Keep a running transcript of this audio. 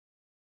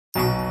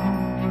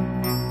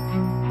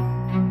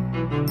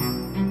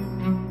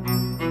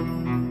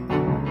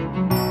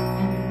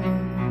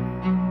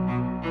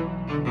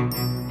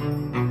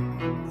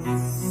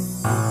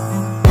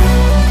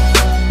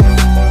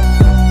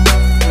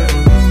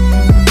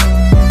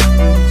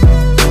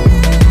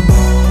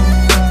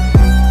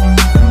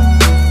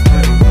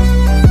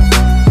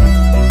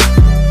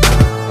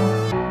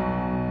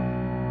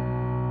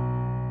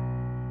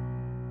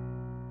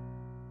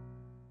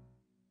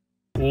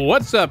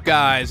What's up,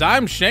 guys?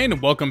 I'm Shane,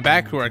 and welcome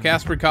back to our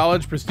Casper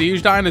College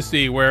Prestige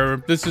Dynasty, where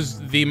this is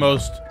the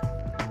most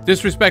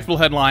disrespectful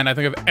headline I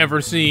think I've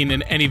ever seen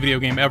in any video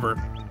game ever.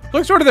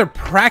 Looks sort of their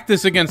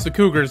practice against the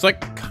Cougars.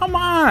 Like, come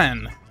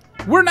on!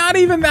 We're not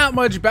even that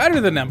much better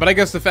than them, but I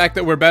guess the fact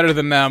that we're better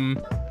than them,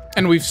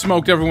 and we've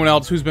smoked everyone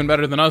else who's been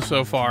better than us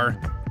so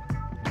far,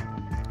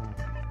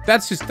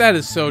 that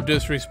is so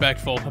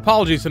disrespectful.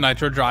 Apologies to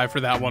Nitro Drive for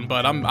that one,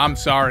 but I'm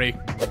sorry.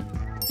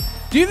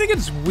 Do you think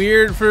it's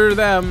weird for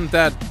them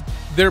that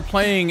they're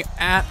playing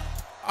at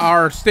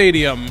our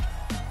stadium,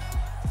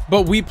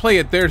 but we play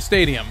at their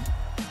stadium,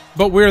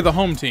 but we're the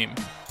home team?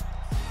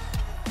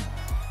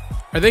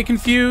 Are they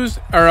confused,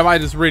 or am I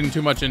just reading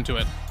too much into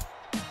it?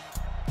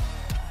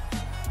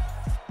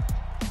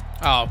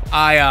 Oh,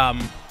 I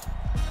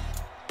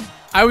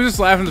was just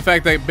laughing at the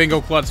fact that Bingo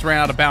Klutz ran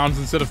out of bounds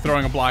instead of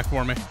throwing a block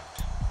for me.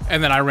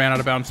 And then I ran out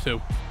of bounds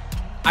too.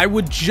 I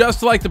would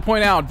just like to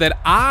point out that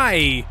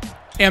I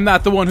am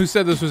not the one who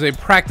said this was a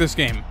practice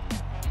game.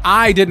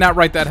 I did not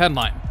write that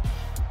headline.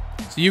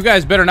 So you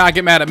guys better not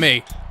get mad at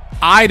me.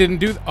 I didn't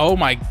do... Oh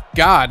my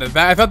god.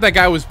 I thought that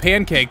guy was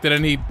pancaked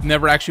and he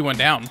never actually went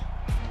down.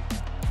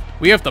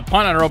 We have to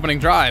punt on our opening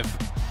drive.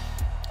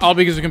 All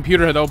because the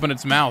computer had opened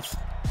its mouth.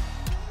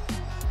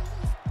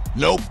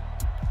 Nope.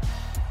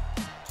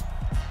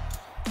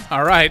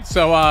 Alright,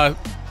 so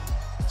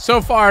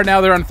far now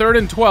they're on 3rd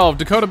and 12.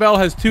 Dakota Bell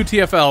has 2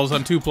 TFLs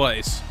on 2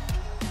 plays.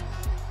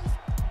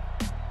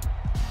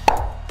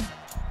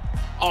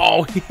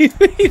 Oh, he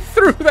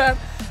threw that.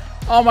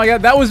 Oh my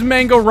god, that was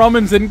Mango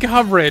Rummins in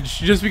coverage.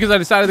 Just because I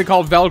decided to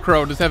call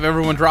Velcro, just have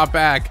everyone drop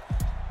back.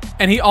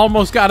 And he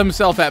almost got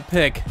himself at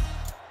pick.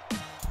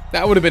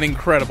 That would have been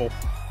incredible.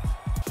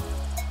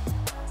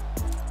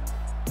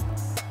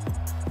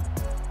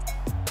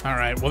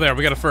 Alright, well there,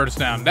 we got a first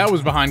down. That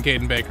was behind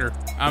Caden Baker.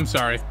 I'm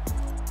sorry.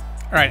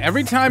 Alright,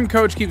 every time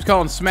Coach keeps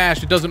calling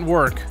smash, it doesn't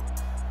work.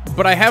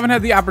 But I haven't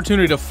had the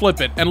opportunity to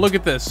flip it. And look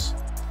at this.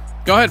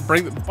 Go ahead,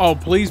 bring the... Oh,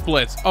 please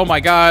blitz. Oh my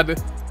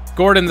god.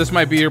 Gordon, this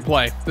might be your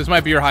play. This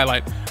might be your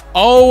highlight.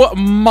 Oh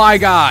my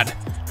god.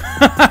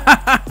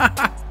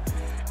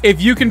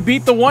 If you can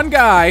beat the one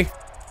guy...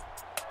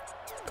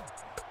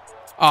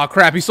 Oh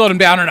crap, he slowed him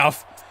down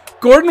enough.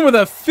 Gordon with a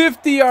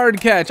 50-yard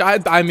catch.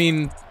 I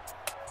mean...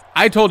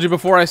 I told you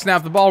before I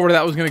snapped the ball where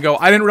that was going to go.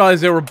 I didn't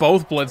realize they were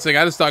both blitzing.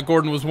 I just thought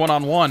Gordon was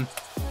one-on-one.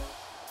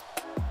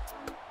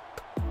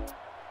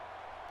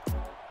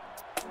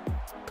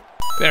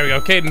 There we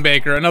go. Caden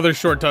Baker. Another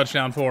short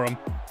touchdown for him.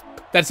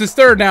 That's his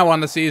 3rd now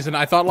on the season.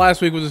 I thought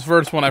last week was his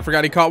first one. I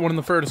forgot he caught one in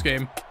the first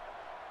game.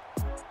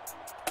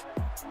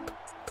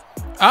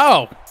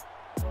 Oh.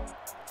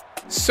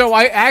 So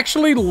I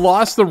actually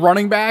lost the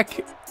running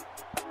back.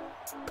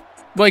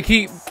 Like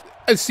he...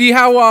 See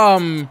how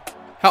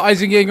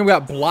Isaac Yankum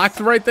got blocked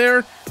right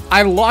there?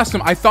 I lost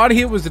him. I thought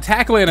he was a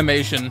tackle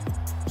animation,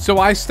 so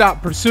I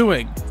stopped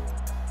pursuing.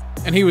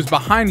 And he was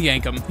behind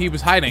Yankum. He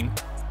was hiding.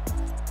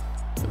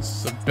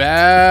 This is a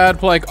bad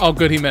play. Oh,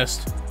 good, he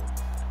missed.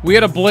 We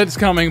had a blitz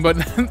coming, but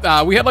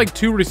we had like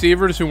 2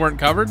 receivers who weren't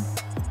covered.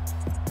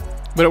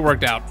 But it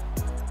worked out.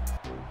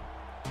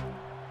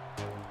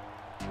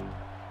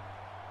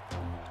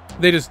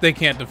 They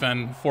can't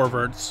defend 4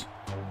 verts.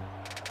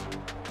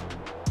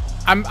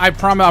 I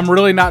promise I'm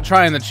really not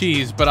trying the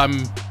cheese, but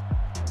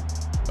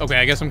okay,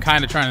 I guess I'm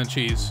kind of trying the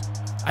cheese.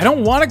 I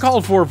don't want to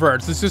call 4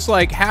 verts. It's just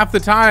like half the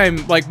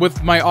time, like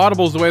with my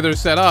audibles, the way they're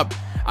set up,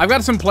 I've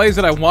got some plays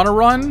that I want to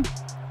run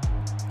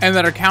and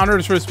that are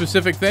counters for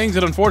specific things,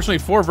 and unfortunately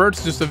 4 verts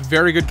is just a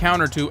very good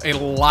counter to a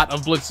lot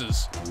of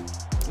blitzes.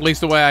 At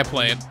least the way I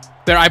play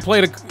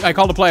it. I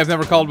called a play I've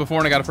never called before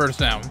and I got a first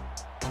down.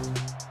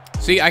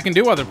 See, I can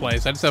do other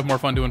plays. I just have more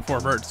fun doing 4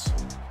 verts.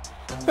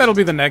 That'll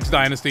be the next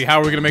Dynasty. How are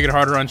we going to make it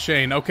harder on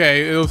Shane?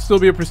 Okay, it'll still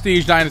be a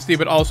Prestige Dynasty,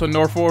 but also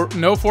no 4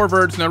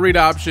 verts, no read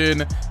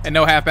option, and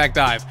no halfback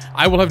dive.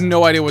 I will have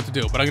no idea what to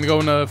do, but I'm going to go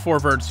into 4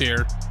 verts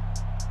here.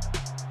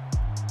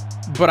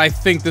 But I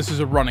think this is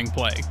a running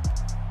play.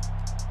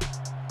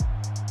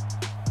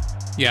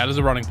 Yeah, it is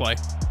a running play.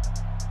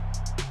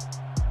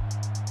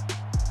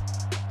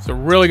 It's a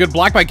really good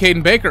block by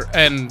Caden Baker.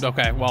 And,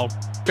 okay, well,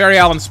 Barry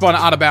Allen spun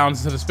out of bounds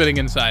instead of spinning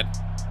inside.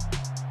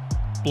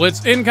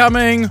 Blitz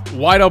incoming.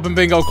 Wide open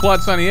Bingo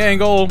Klutz on the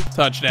angle.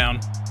 Touchdown.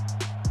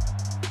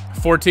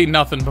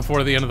 14-0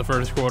 before the end of the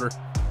first quarter.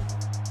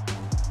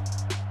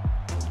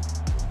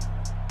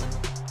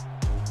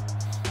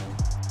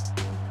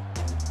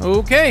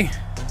 Okay.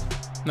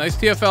 Nice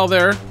TFL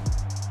there.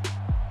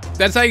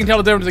 That's how you can tell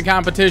the difference in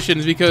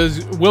competitions,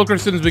 because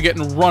Wilkerson's been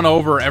getting run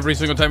over every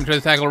single time he tries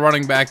to tackle a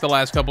running back the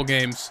last couple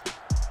games.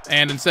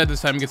 And instead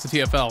this time he gets the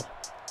TFL.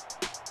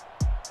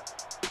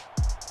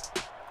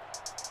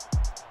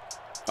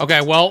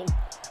 Okay, well,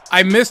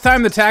 I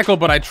mistimed the tackle,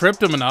 but I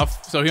tripped him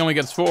enough, so he only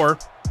gets 4.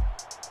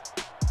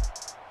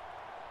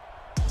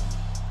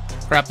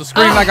 Crap, the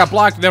screen I got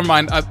blocked. Never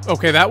mind.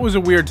 Okay, that was a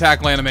weird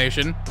tackle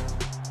animation.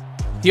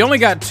 He only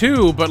got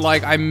 2, but,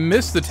 like, I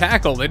missed the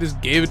tackle. They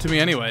just gave it to me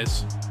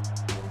anyways.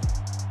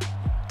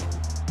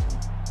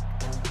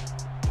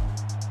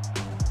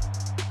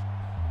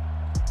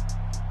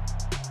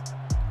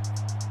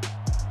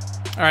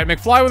 All right,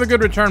 McFly with a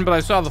good return, but I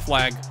saw the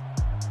flag.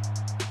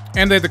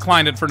 And they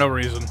declined it for no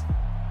reason.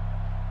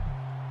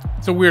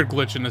 It's a weird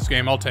glitch in this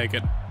game. I'll take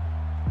it.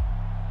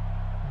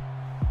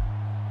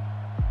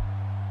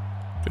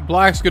 Good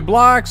blocks, good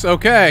blocks.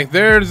 Okay,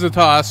 there's the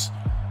toss.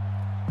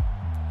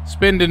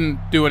 Spin didn't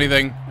do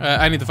anything.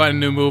 I need to find a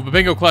new move. But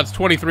Bingo Klutz,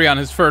 23 on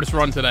his first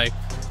run today.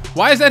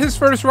 Why is that his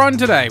first run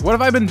today? What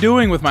have I been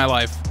doing with my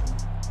life?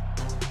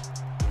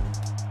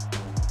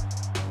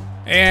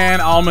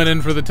 And Allman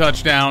in for the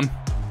touchdown.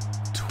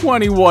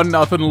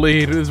 21-0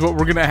 lead is what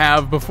we're going to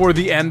have before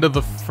the end of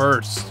the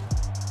first.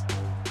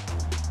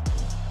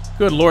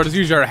 Good Lord, it's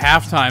usually our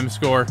halftime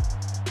score.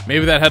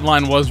 Maybe that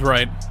headline was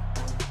right.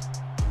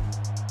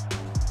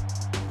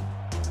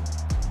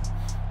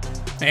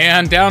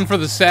 And down for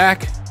the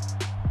sack.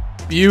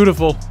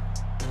 Beautiful.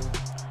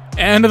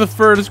 End of the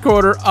first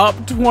quarter, up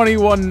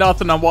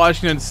 21-0 on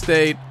Washington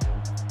State.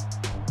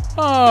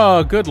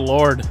 Oh, good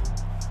Lord.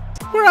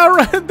 We're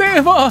outright,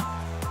 Dave.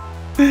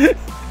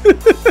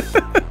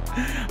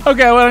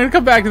 Okay, well, I'm going to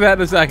come back to that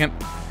in a second.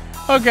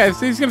 Okay,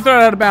 so he's going to throw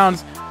it out of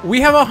bounds. We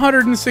have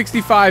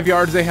 165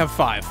 yards. They have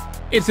 5.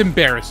 It's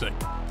embarrassing.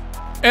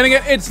 And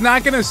again, it's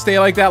not going to stay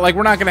like that. Like,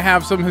 we're not going to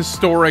have some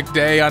historic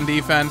day on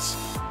defense.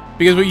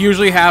 Because what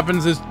usually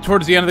happens is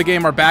towards the end of the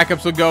game, our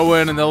backups will go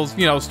in and they'll,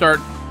 you know, start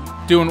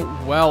doing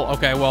well.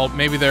 Okay, well,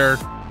 maybe their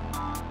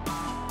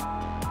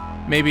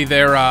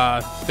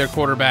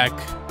quarterback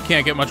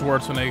can't get much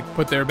worse when they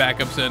put their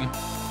backups in.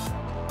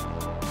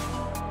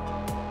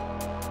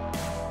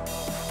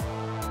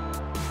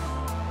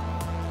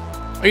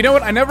 You know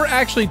what? I never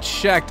actually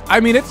checked. I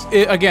mean,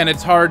 again,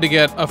 it's hard to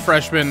get a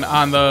freshman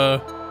on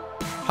the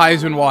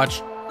Heisman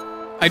watch.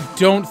 I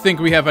don't think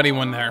we have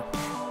anyone there.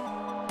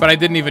 But I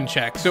didn't even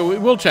check. So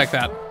we'll check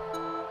that.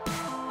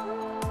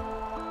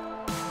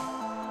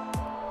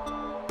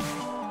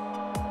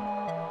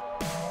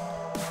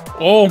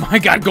 Oh my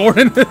God,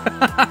 Gordon.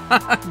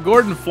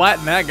 Gordon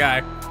flattened that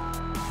guy.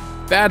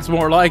 That's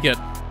more like it.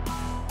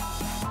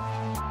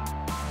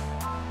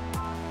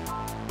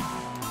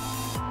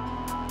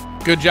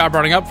 Good job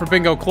running up for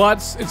Bingo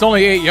Klutz. It's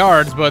only 8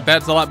 yards, but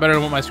that's a lot better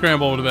than what my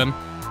scramble would have been.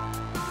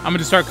 I'm going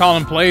to start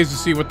calling plays to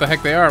see what the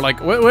heck they are.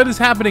 Like, what is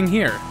happening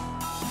here?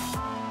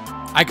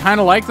 I kind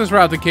of like this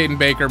route to Caden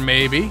Baker,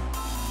 maybe.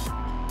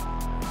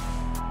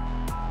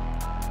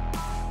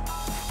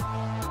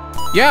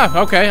 Yeah,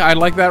 okay, I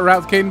like that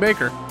route to Caden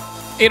Baker.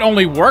 It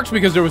only works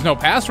because there was no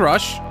pass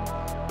rush.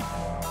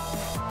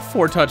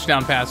 4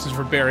 touchdown passes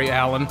for Barry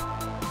Allen.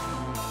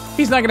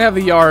 He's not going to have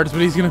the yards,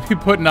 but he's going to be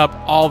putting up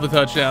all the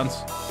touchdowns.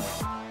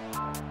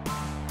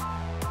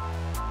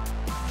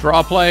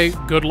 Draw play,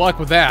 good luck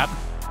with that.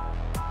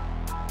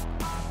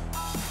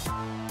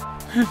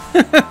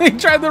 He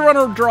tried to run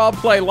a draw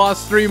play,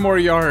 lost 3 more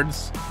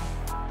yards.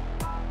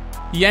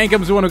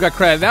 Yankum's the one who got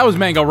credit. That was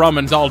Mango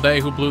Rummins all day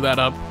who blew that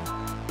up.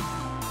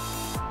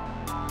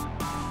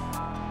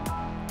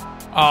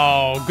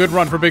 Oh, good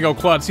run for Bingo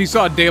Klutz. He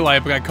saw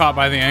daylight but got caught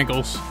by the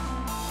ankles.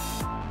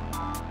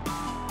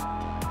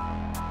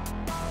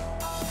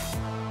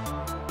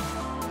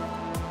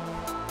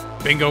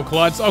 Bingo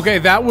Klutz. Okay,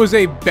 that was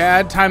a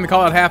bad time to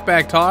call it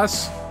halfback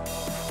toss,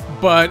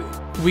 but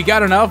we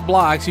got enough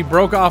blocks. He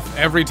broke off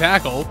every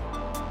tackle.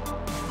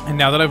 And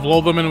now that I've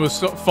lulled them into a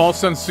false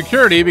sense of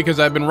security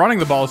because I've been running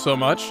the ball so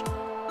much.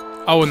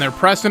 Oh, and they're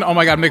pressing. Oh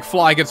my God,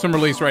 McFly gets some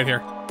release right here.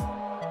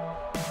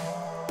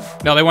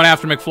 No, they went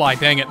after McFly.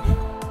 Dang it.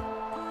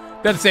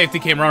 That safety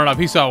came running up.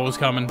 He saw what was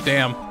coming.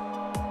 Damn.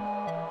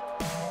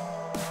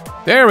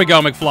 There we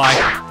go, McFly.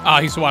 Ah,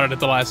 he swatted at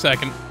the last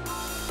second.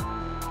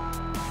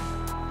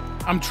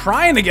 I'm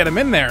trying to get him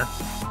in there.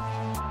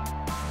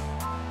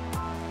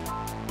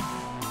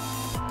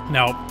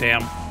 No,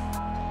 damn.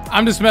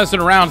 I'm just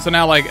messing around, so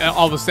now, like,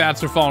 all the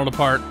stats are falling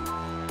apart.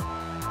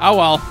 Oh,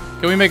 well.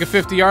 Can we make a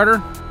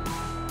 50-yarder?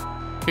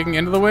 Kicking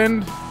into the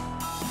wind?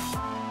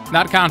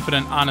 Not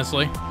confident,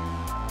 honestly.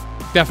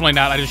 Definitely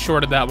not. I just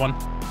shorted that one.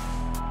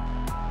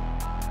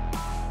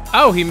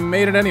 Oh, he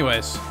made it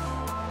anyways.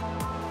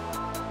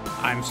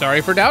 I'm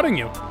sorry for doubting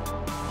you. All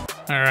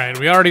right,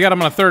 we already got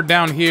him on a 3rd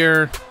down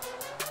here.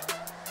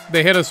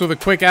 They hit us with a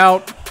quick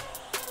out.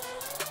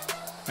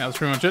 That was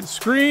pretty much it.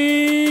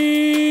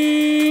 Screen!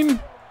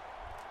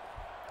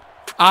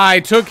 I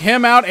took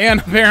him out, and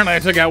apparently I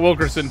took out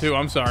Wilkerson, too.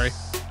 I'm sorry.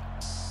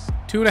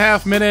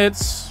 2.5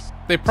 minutes.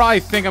 They probably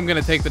think I'm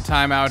going to take the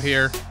time out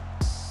here.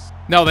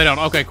 No, they don't.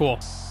 Okay, cool.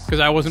 Because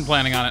I wasn't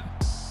planning on it.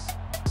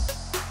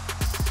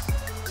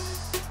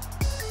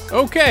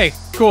 Okay,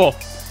 cool.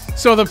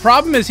 So the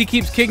problem is he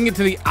keeps kicking it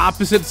to the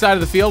opposite side of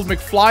the field.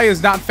 McFly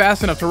is not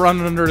fast enough to run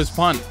under his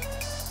punt.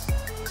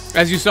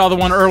 As you saw the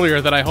one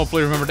earlier that I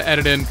hopefully remembered to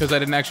edit in because I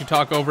didn't actually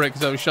talk over it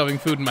because I was shoving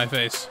food in my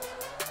face.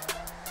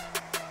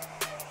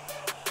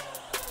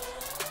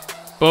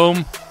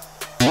 Boom.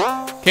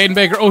 Caden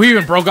Baker. Oh, he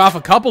even broke off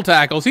a couple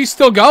tackles. He's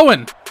still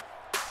going.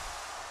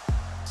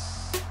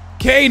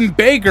 Caden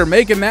Baker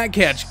making that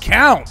catch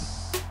count.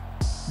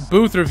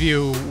 Booth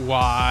review.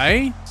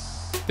 Why?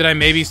 Did I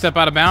maybe step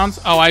out of bounds?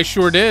 Oh, I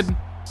sure did.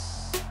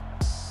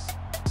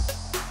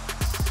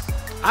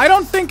 I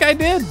don't think I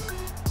did.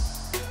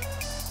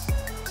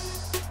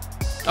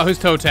 Oh, his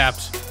toe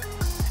tapped.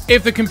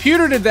 If the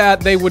computer did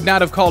that, they would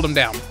not have called him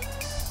down.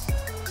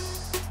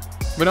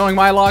 But knowing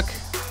my luck,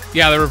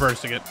 yeah, they're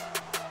reversing it.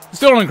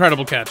 Still an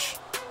incredible catch.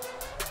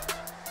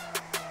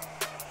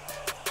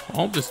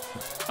 Oh,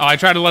 I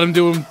tried to let him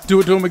do it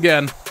to him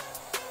again.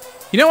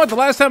 You know what? The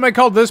last time I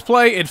called this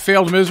play, it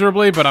failed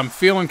miserably, but I'm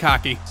feeling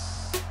cocky.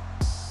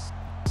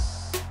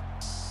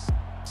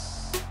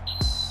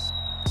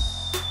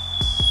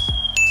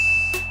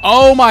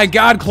 Oh my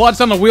God,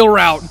 Klutz on the wheel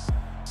route.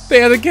 They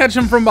had to catch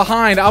him from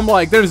behind. I'm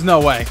like, there's no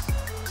way.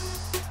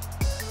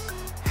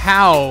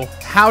 How?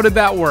 How did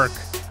that work?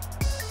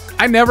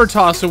 I never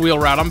toss a wheel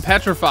route. I'm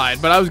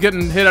petrified, but I was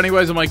getting hit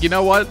anyways. I'm like, you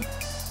know what?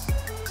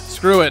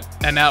 Screw it.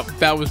 And now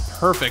that was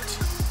perfect.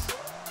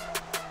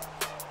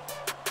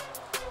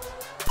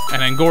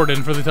 And then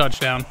Gordon for the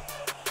touchdown.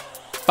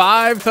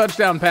 5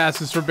 touchdown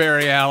passes for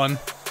Barry Allen.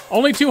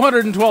 Only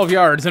 212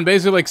 yards and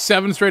basically like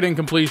 7 straight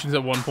incompletions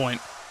at one point.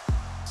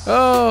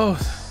 Oh,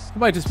 it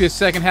might just be a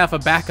second half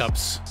of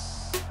backups.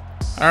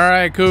 All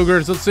right,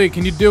 Cougars, let's see.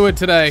 Can you do it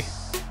today?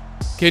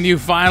 Can you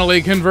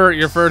finally convert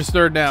your first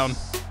third down?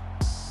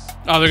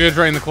 Oh, they're going to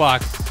drain the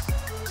clock.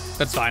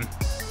 That's fine.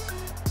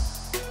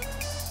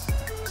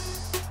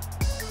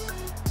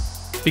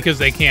 Because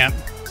they can't.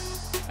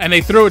 And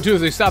they threw it too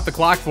as they stopped the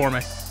clock for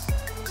me.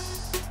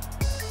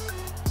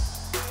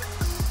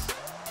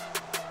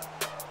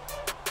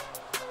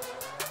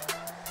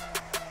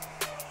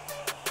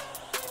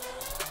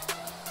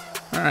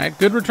 All right,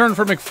 good return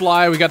for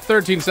McFly. We got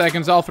 13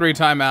 seconds, all 3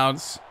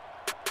 timeouts.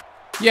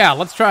 Yeah,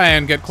 let's try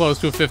and get close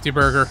to a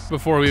 50-burger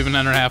before we even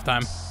enter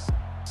halftime.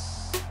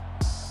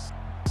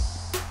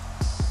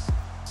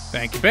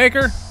 Thank you,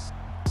 Baker.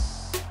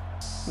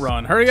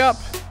 Run, hurry up.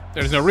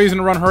 There's no reason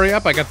to run, hurry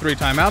up. I got 3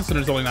 timeouts, and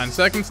there's only 9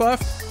 seconds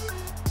left.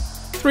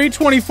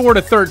 3:24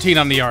 to 13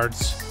 on the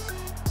yards.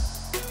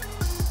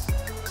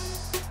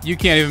 You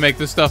can't even make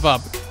this stuff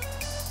up.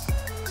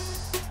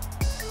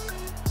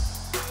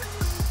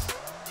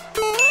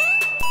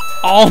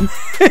 Oh,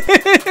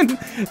 man.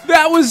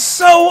 That was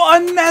so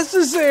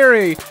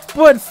unnecessary.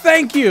 But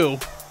thank you.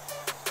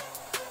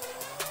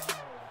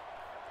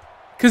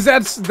 Because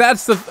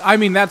that's the, I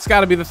mean, that's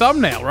got to be the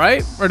thumbnail,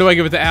 right? Or do I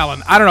give it to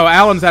Allen? I don't know.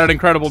 Allen's had an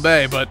incredible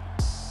day, but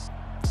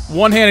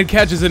one-handed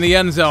catches in the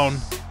end zone.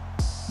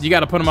 You got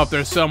to put him up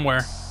there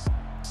somewhere.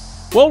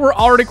 Well, we're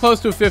already close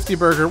to a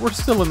 50-burger. We're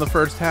still in the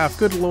first half.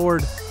 Good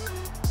Lord.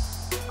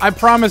 I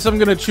promise I'm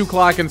going to chew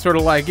clock and sort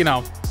of like, you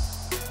know,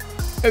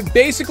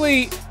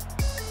 basically,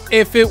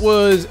 if it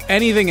was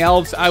anything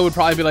else, I would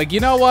probably be like, you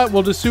know what?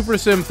 We'll just super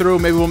sim through.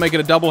 Maybe we'll make it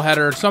a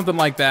doubleheader or something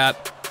like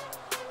that.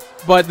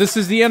 But this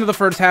is the end of the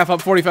first half,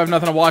 up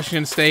 45-0 at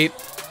Washington State.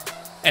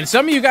 And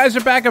some of you guys are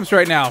backups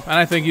right now, and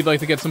I think you'd like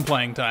to get some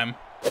playing time.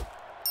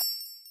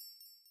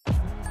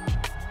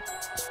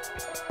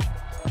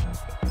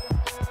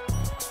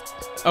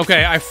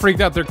 Okay, I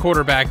freaked out their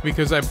quarterback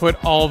because I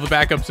put all the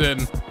backups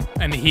in,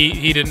 and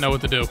he didn't know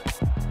what to do.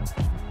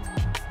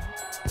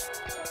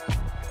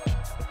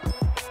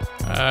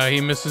 He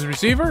missed his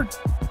receiver.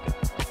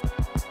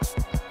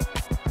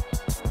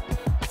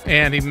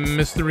 And he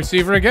missed the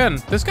receiver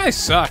again. This guy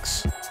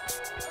sucks.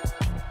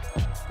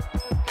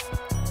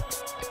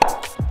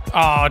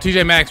 Oh,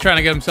 TJ Maxx trying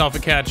to get himself a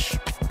catch.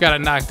 Got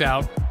it knocked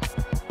out.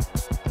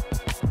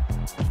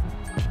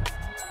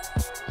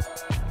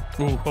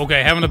 Ooh,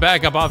 okay, having a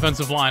backup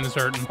offensive line is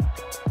hurting.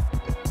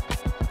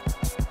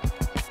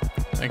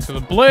 Thanks for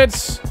the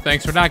blitz.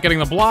 Thanks for not getting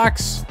the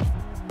blocks.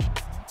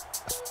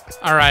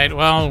 All right,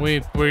 well,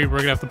 we're going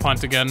to have to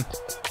punt again.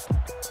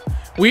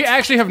 We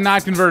actually have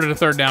not converted a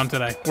third down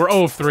today. We're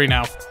 0 of 3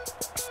 now.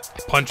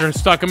 Puncher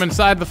stuck him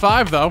inside the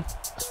 5, though.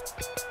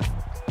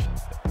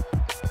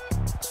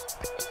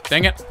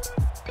 Dang it.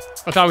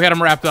 I thought we had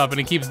him wrapped up, and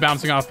he keeps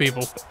bouncing off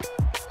people.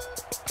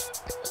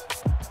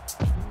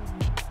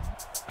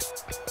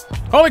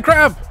 Holy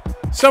crap!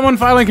 Someone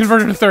finally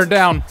converted a third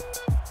down.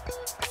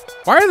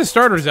 Why are the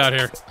starters out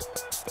here?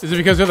 Is it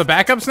because they're the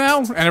backups now,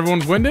 and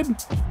everyone's winded?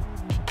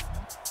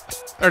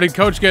 Or did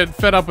Coach get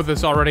fed up with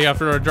this already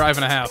after a drive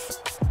and a half?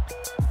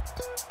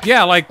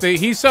 Yeah, like,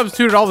 he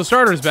substituted all the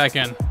starters back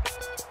in.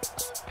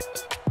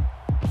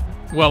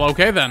 Well,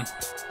 okay then.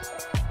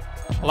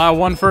 Allow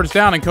 1 first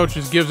down and Coach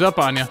just gives up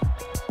on you.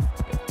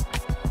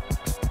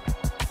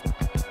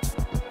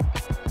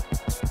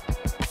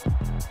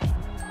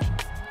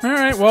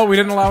 Alright, well, we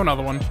didn't allow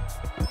another one.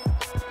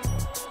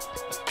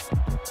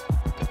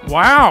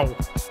 Wow.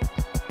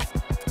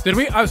 Did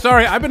we? I'm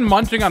sorry, I've been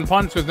munching on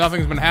punts because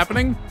nothing's been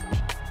happening.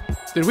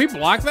 Did we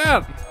block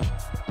that?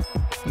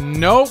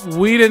 Nope,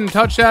 we didn't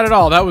touch that at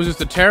all. That was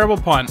just a terrible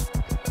punt.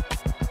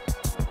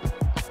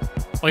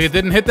 Like, it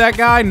didn't hit that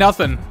guy?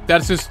 Nothing.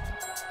 That's just...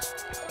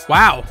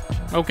 Wow.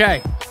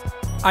 Okay.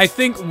 I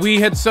think we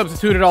had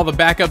substituted all the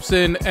backups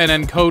in, and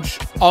then Coach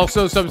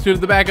also substituted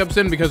the backups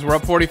in because we're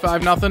up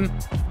 45-0.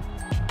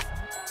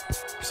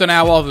 So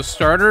now all the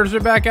starters are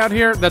back out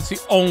here. That's the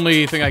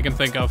only thing I can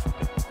think of.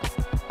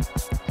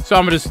 So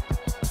I'm going to just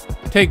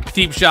take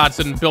deep shots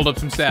and build up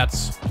some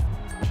stats.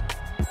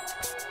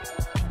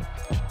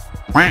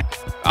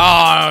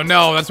 Oh,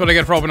 no, that's what I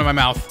get for opening my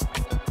mouth.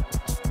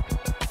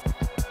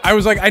 I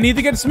was like, I need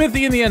to get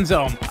Smithy in the end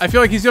zone. I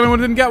feel like he's the only one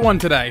who didn't get one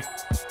today.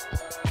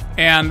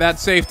 And that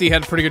safety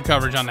had pretty good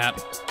coverage on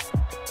that.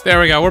 There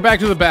we go. We're back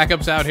to the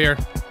backups out here.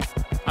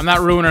 I'm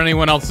not ruining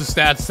anyone else's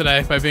stats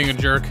today by being a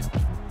jerk.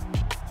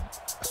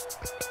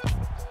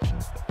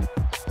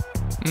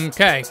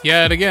 Okay,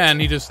 yet again,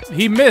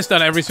 he missed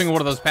on every single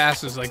one of those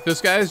passes. Like, this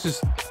guy is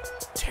just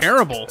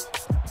terrible.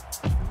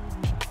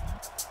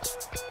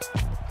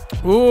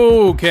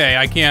 Okay,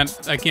 I can't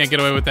get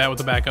away with that with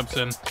the backups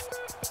in.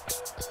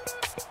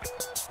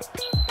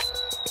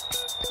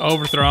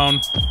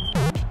 Overthrown.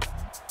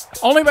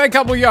 Only by a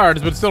couple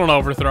yards, but still an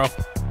overthrow.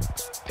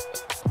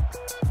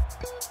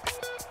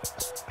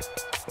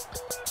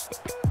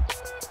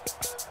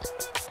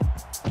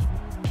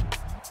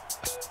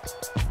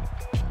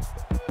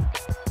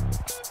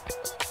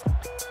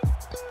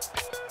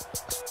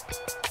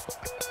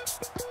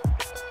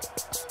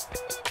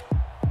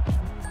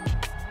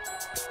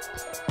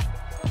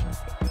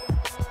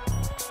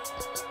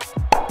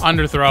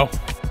 Underthrow.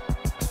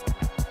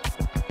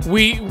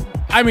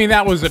 I mean,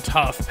 that was a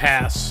tough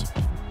pass.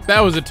 That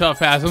was a tough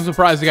pass. I'm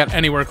surprised it got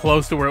anywhere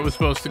close to where it was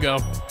supposed to go.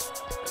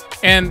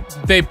 And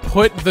they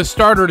put the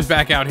starters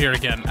back out here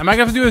again. Am I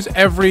going to have to do this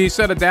every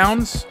set of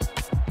downs?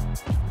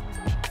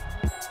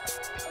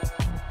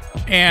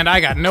 And I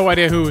got no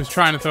idea who was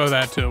trying to throw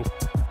that to.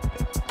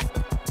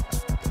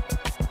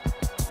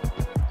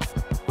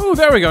 Ooh,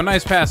 there we go.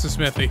 Nice pass to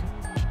Smithy.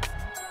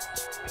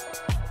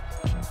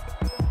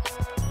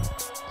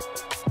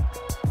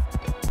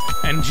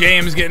 And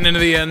James getting into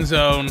the end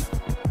zone.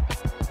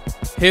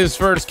 His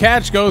first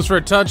catch goes for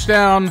a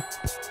touchdown.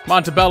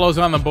 Montebello's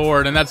on the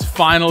board, and that's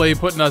finally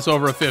putting us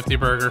over a 50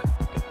 burger.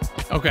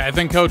 Okay, I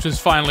think Coach has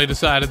finally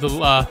decided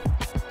to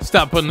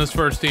stop putting this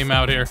first team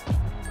out here.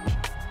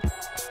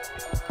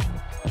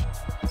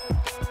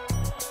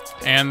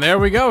 And there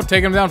we go,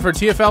 taking him down for a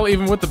TFL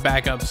even with the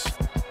backups.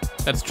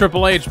 That's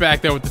Triple H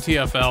back there with the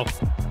TFL.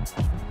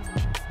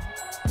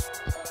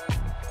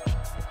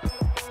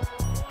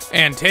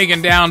 And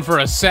taken down for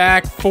a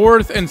sack.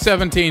 4th and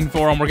 17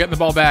 for him. We're getting the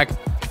ball back.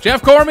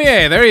 Jeff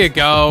Cormier, there you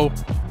go.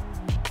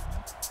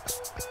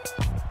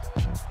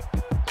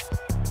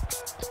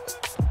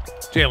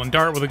 Jalen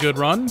Dart with a good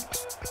run.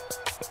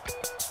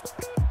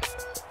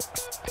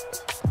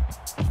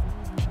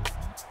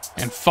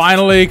 And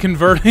finally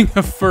converting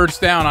a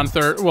first down on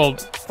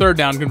third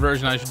down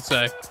conversion, I should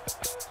say.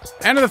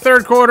 End of the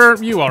third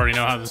quarter, you already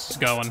know how this is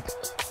going.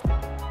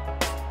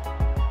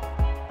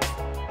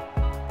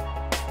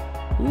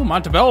 Ooh,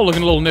 Montebello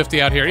looking a little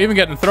nifty out here. Even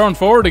getting thrown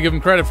forward to give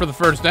him credit for the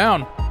first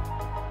down.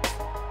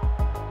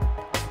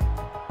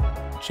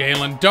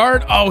 Jalen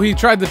Dart. Oh, he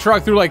tried to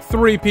truck through like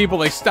 3 people.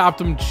 They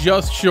stopped him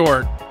just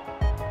short.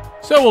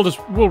 So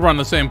we'll run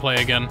the same play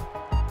again.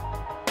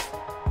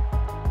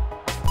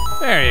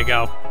 There you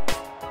go.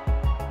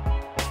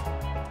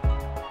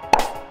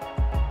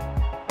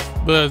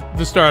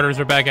 The starters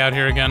are back out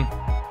here again.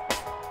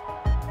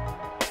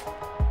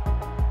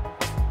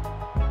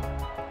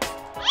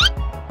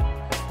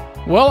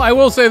 Well, I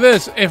will say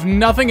this. If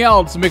nothing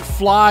else,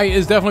 McFly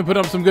is definitely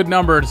putting up some good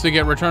numbers to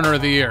get Returner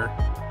of the Year.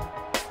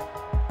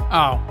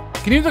 Oh.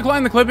 Can you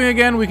decline the clipping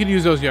again? We could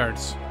use those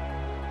yards.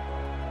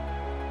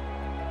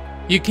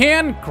 You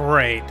can?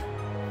 Great.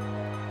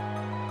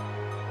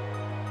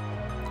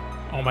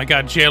 Oh my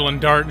god, Jalen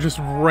Dart just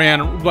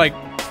ran, like,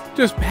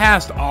 just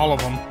past all of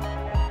them.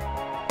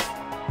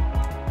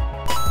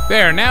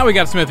 There, now we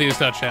got Smithy's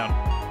touchdown.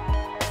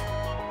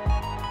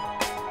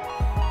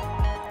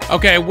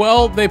 Okay,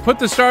 well, they put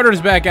the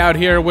starters back out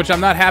here, which I'm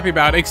not happy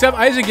about, except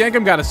Isaac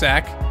Yankum got a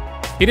sack.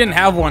 He didn't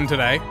have one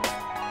today.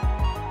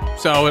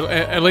 So,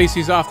 at least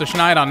he's off the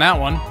schneid on that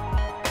one.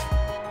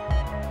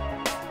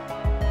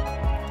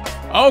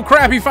 Oh,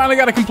 crap, he finally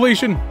got a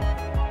completion.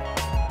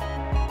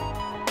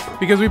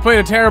 Because we played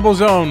a terrible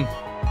zone.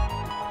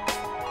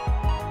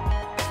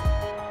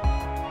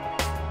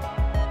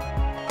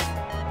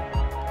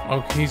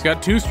 Oh, he's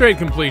got 2 straight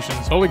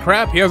completions. Holy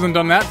crap, he hasn't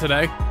done that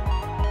today.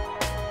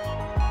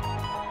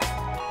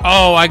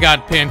 Oh, I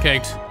got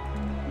pancaked.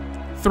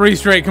 3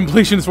 straight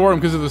completions for him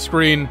because of the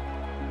screen.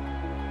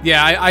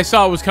 Yeah, I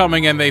saw it was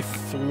coming and they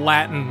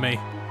flattened me.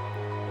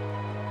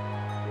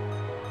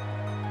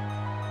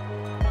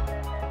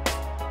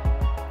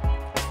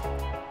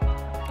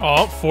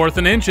 Oh, 4th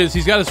and inches.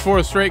 He's got his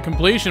 4th straight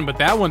completion, but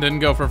that one didn't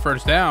go for a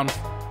first down.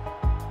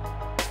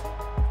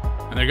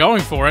 And they're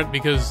going for it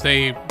because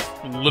they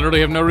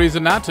literally have no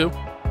reason not to.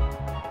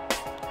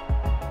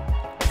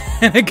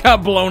 And it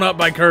got blown up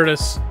by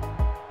Curtis.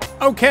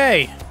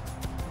 Okay.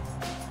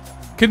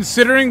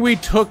 Considering we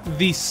took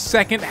the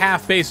second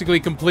half basically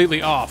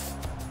completely off,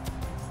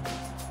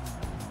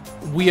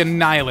 we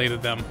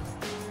annihilated them.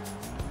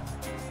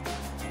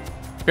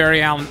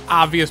 Barry Allen,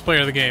 obvious player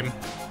of the game.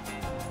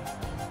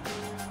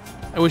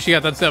 I wish he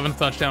got that 7th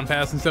touchdown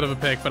pass instead of a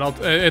pick, but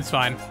it's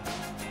fine.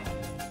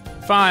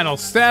 Final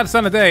stats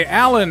on the day.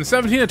 Allen,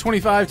 17 of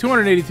 25,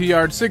 282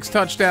 yards, 6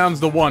 touchdowns,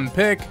 the 1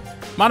 pick.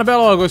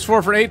 Montebello goes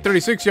 4 for 8,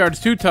 36 yards,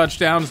 2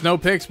 touchdowns, no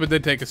picks, but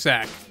did take a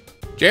sack.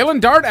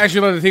 Jalen Dart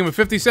actually led the team with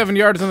 57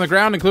 yards on the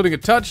ground, including a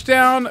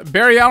touchdown.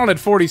 Barry Allen had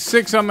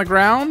 46 on the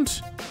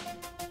ground.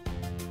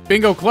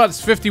 Bingo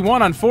Klutz,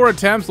 51 on 4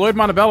 attempts. Lloyd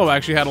Montebello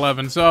actually had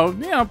 11, so,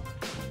 you know,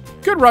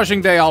 good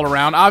rushing day all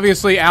around.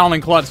 Obviously, Allen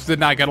and Klutz did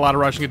not get a lot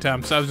of rushing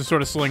attempts. I was just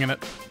sort of slinging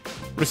it.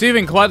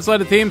 Receiving, Klutz led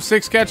the team,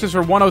 6 catches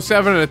for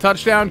 107 and a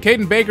touchdown.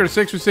 Caden Baker,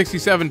 6 for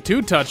 67,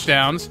 2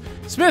 touchdowns.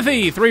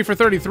 Smithy, 3 for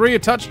 33, a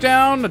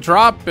touchdown, a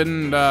drop,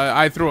 and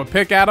I threw a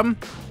pick at him.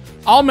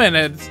 Allman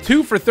had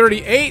 2 for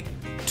 38,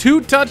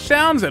 2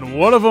 touchdowns, and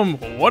one of them,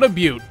 what a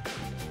beaut.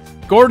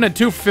 Gordon had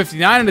 2 for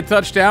 59 and a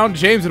touchdown.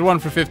 James had 1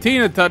 for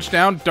 15 and a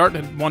touchdown. Dart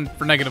had 1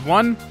 for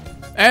 -1.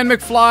 And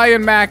McFly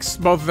and Max,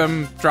 both of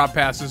them drop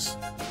passes.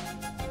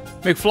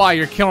 McFly,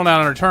 you're killing out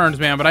on returns,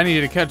 man, but I need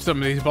you to catch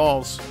some of these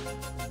balls.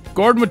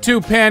 Gordon with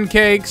 2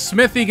 pancakes,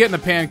 Smithy getting a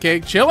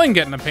pancake, Chilling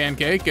getting a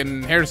pancake,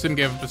 and Harrison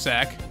gave up a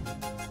sack.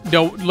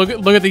 No, look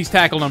at these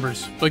tackle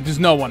numbers. Like, there's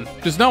no one,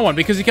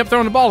 because he kept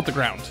throwing the ball at the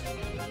ground.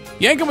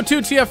 Yankum with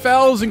 2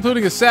 TFLs,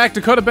 including a sack.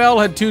 Dakota Bell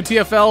had 2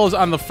 TFLs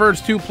on the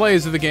first 2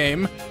 plays of the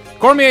game.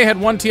 Cormier had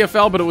 1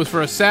 TFL, but it was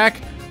for a sack.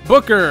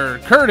 Booker,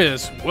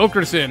 Curtis,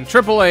 Wilkerson,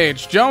 Triple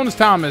H, Jones,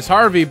 Thomas,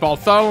 Harvey,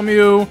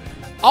 Bartholomew,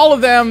 all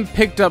of them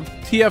picked up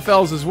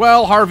TFLs as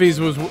well. Harvey's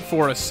was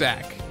for a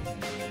sack.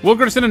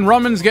 Wilkerson and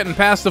Rummans getting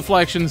pass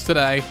deflections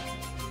today.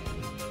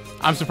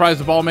 I'm surprised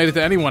the ball made it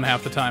to anyone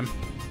half the time.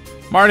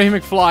 Marty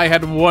McFly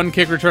had 1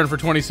 kick return for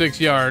 26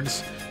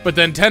 yards, but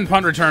then 10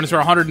 punt returns for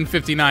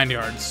 159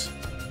 yards,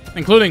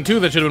 including 2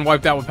 that should have been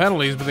wiped out with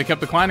penalties, but they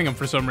kept declining them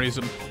for some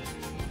reason.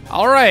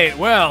 All right,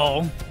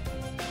 well,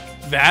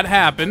 that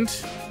happened.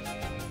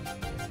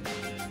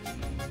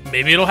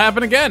 Maybe it'll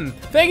happen again.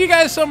 Thank you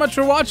guys so much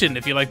for watching.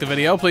 If you liked the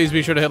video, please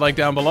be sure to hit like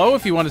down below.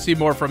 If you want to see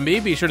more from me,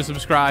 be sure to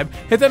subscribe.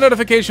 Hit that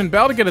notification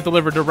bell to get it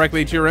delivered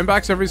directly to your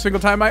inbox every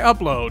single time I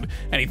upload.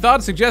 Any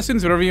thoughts,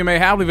 suggestions, whatever you may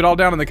have, leave it all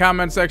down in the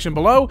comment section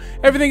below.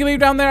 Everything you leave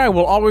down there, I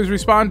will always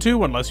respond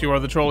to, unless you are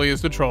the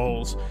trolliest of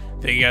trolls.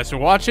 Thank you guys for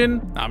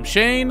watching. I'm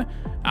Shane.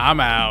 I'm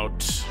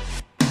out.